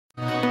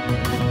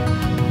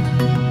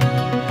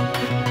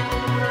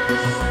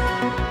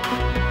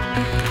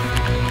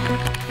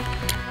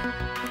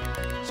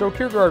So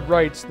Kierkegaard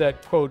writes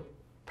that, quote,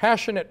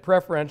 passionate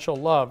preferential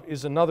love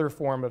is another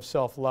form of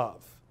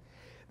self-love.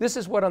 This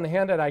is what on the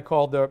handout I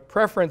call the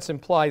preference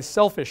implies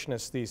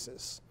selfishness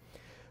thesis.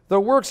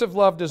 Though works of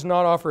love does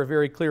not offer a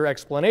very clear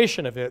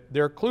explanation of it,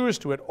 there are clues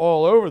to it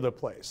all over the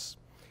place.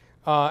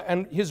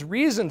 And his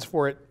reasons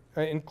for it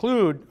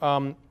include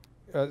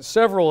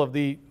several of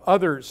the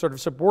other sort of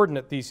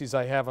subordinate theses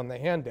I have on the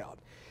handout.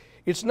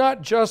 It's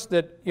not just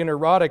that in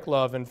erotic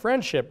love and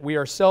friendship we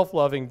are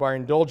self-loving by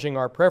indulging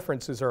our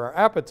preferences or our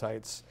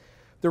appetites.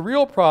 The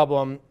real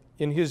problem,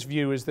 in his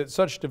view, is that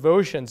such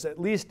devotions,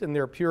 at least in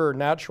their pure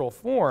natural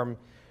form,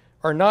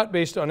 are not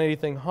based on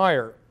anything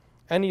higher,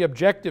 any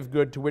objective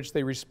good to which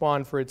they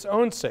respond for its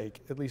own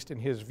sake, at least in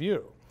his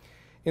view.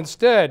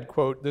 Instead,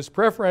 quote, this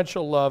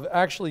preferential love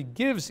actually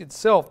gives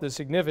itself the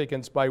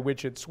significance by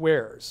which it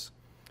swears,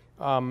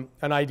 an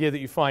idea that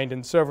you find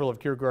in several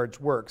of Kierkegaard's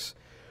works.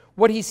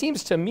 What he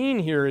seems to mean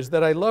here is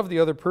that I love the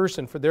other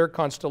person for their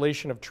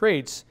constellation of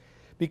traits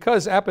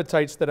because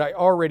appetites that I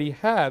already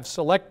have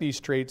select these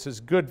traits as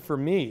good for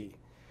me.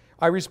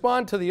 I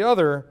respond to the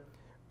other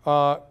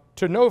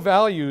to no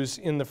values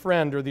in the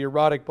friend or the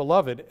erotic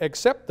beloved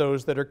except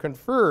those that are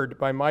conferred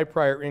by my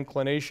prior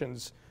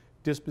inclinations,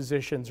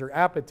 dispositions, or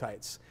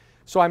appetites.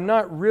 So I'm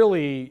not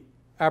really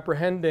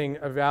apprehending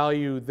a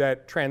value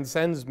that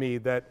transcends me,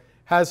 that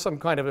has some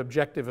kind of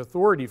objective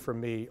authority for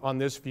me on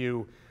this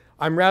view.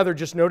 I'm rather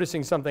just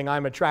noticing something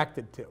I'm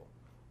attracted to,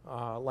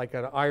 like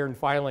an iron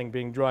filing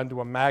being drawn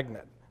to a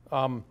magnet.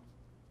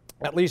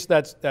 At least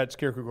that's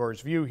Kierkegaard's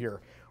view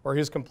here, or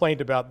his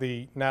complaint about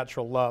the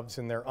natural loves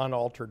in their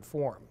unaltered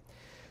form.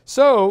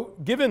 So,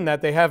 given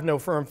that they have no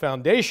firm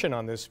foundation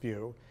on this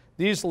view,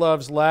 these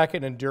loves lack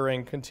an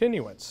enduring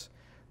continuance.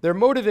 Their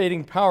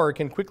motivating power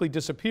can quickly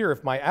disappear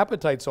if my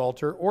appetites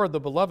alter or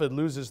the beloved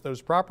loses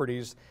those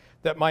properties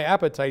that my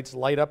appetites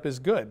light up as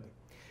good.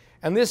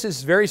 And this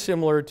is very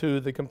similar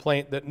to the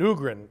complaint that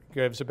Nygren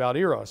gives about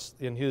Eros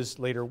in his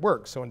later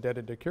work, so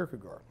indebted to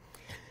Kierkegaard.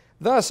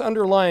 Thus,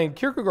 underlying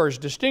Kierkegaard's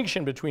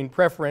distinction between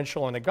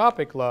preferential and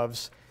agapic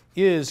loves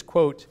is,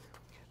 quote,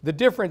 the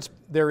difference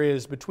there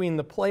is between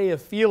the play of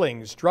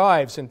feelings,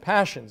 drives, and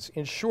passions,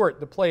 in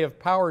short, the play of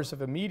powers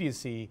of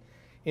immediacy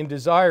in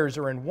desires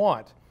or in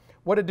want.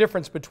 What a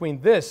difference between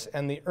this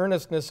and the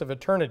earnestness of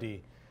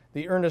eternity,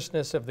 the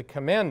earnestness of the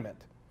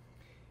commandment.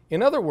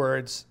 In other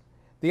words,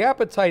 the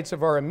appetites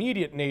of our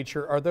immediate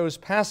nature are those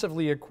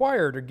passively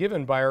acquired or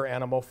given by our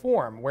animal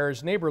form,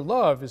 whereas neighbor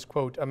love is,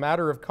 quote, a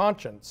matter of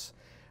conscience,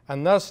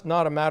 and thus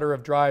not a matter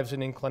of drives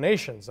and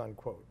inclinations,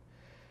 unquote.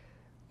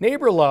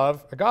 Neighbor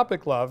love,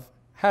 agapic love,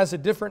 has a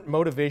different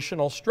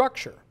motivational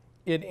structure.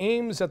 It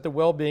aims at the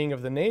well-being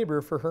of the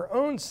neighbor for her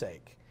own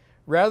sake,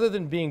 rather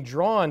than being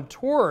drawn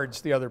towards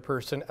the other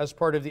person as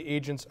part of the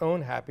agent's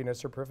own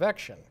happiness or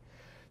perfection.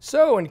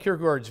 So, in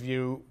Kierkegaard's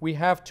view, we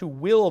have to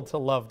will to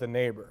love the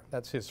neighbor,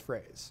 that's his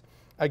phrase,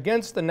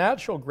 against the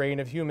natural grain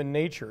of human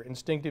nature,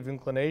 instinctive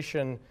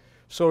inclination,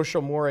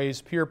 social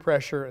mores, peer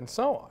pressure, and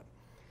so on.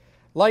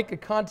 Like a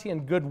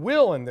Kantian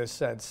goodwill in this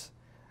sense,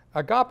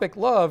 agapic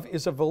love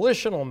is a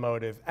volitional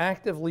motive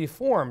actively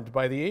formed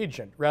by the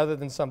agent rather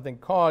than something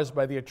caused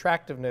by the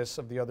attractiveness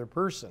of the other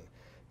person,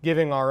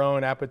 giving our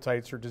own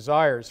appetites or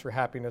desires for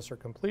happiness or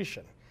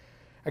completion.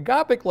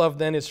 Agapic love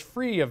then is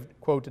free of,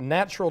 quote,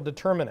 natural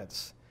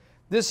determinants.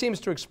 This seems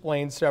to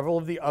explain several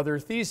of the other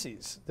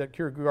theses that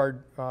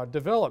Kierkegaard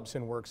develops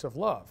in works of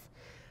love.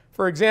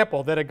 For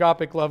example, that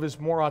agapic love is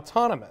more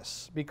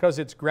autonomous because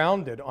it's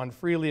grounded on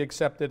freely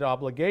accepted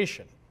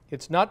obligation.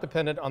 It's not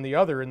dependent on the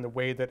other in the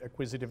way that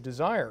acquisitive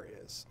desire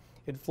is.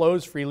 It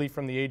flows freely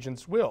from the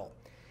agent's will.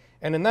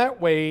 And in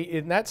that way,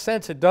 in that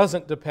sense, it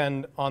doesn't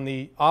depend on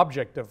the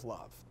object of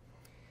love.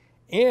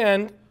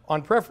 And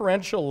on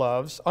preferential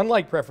loves,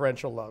 unlike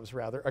preferential loves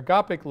rather,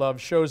 agapic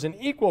love shows an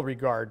equal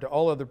regard to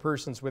all other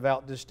persons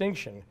without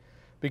distinction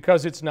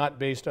because it's not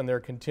based on their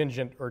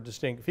contingent or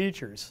distinct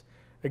features.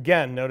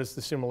 Again, notice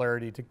the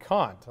similarity to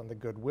Kant on the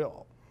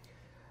goodwill.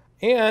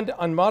 And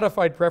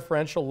unmodified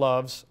preferential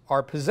loves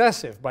are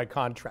possessive by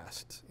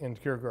contrast, in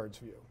Kierkegaard's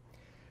view.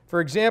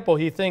 For example,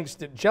 he thinks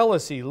that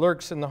jealousy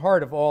lurks in the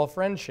heart of all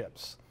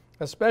friendships,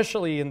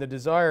 especially in the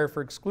desire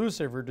for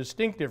exclusive or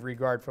distinctive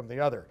regard from the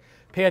other.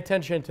 Pay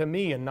attention to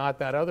me and not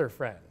that other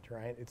friend,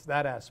 right? It's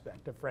that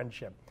aspect of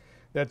friendship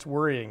that's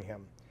worrying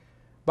him.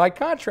 By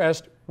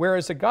contrast,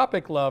 whereas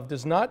agapic love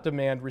does not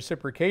demand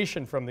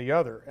reciprocation from the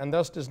other and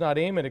thus does not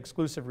aim at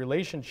exclusive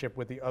relationship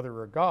with the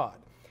other or God,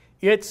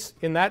 it's,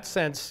 in that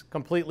sense,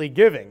 completely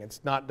giving.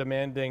 It's not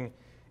demanding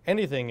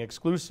anything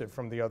exclusive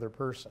from the other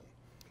person.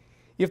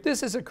 If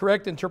this is a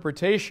correct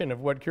interpretation of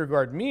what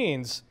Kierkegaard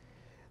means,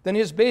 then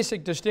his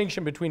basic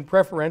distinction between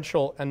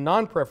preferential and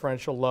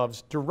non-preferential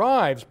loves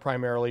derives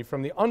primarily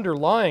from the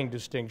underlying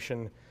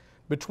distinction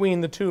between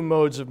the two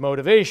modes of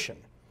motivation,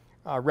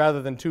 rather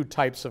than two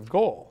types of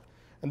goal.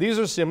 And these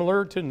are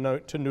similar to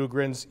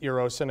Nygren's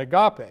Eros and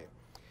Agape.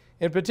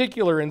 In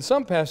particular, in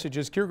some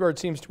passages, Kierkegaard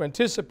seems to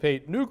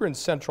anticipate Nygren's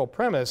central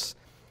premise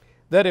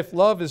that if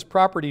love is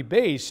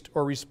property-based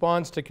or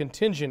responds to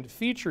contingent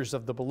features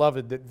of the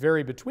beloved that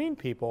vary between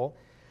people,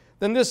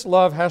 then this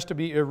love has to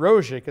be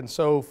erotic and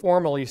so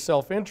formally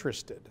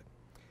self-interested.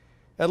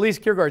 At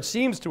least Kierkegaard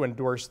seems to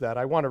endorse that.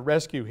 I want to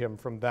rescue him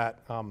from that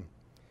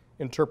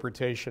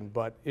interpretation,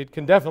 but it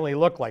can definitely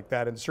look like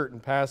that in certain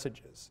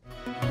passages.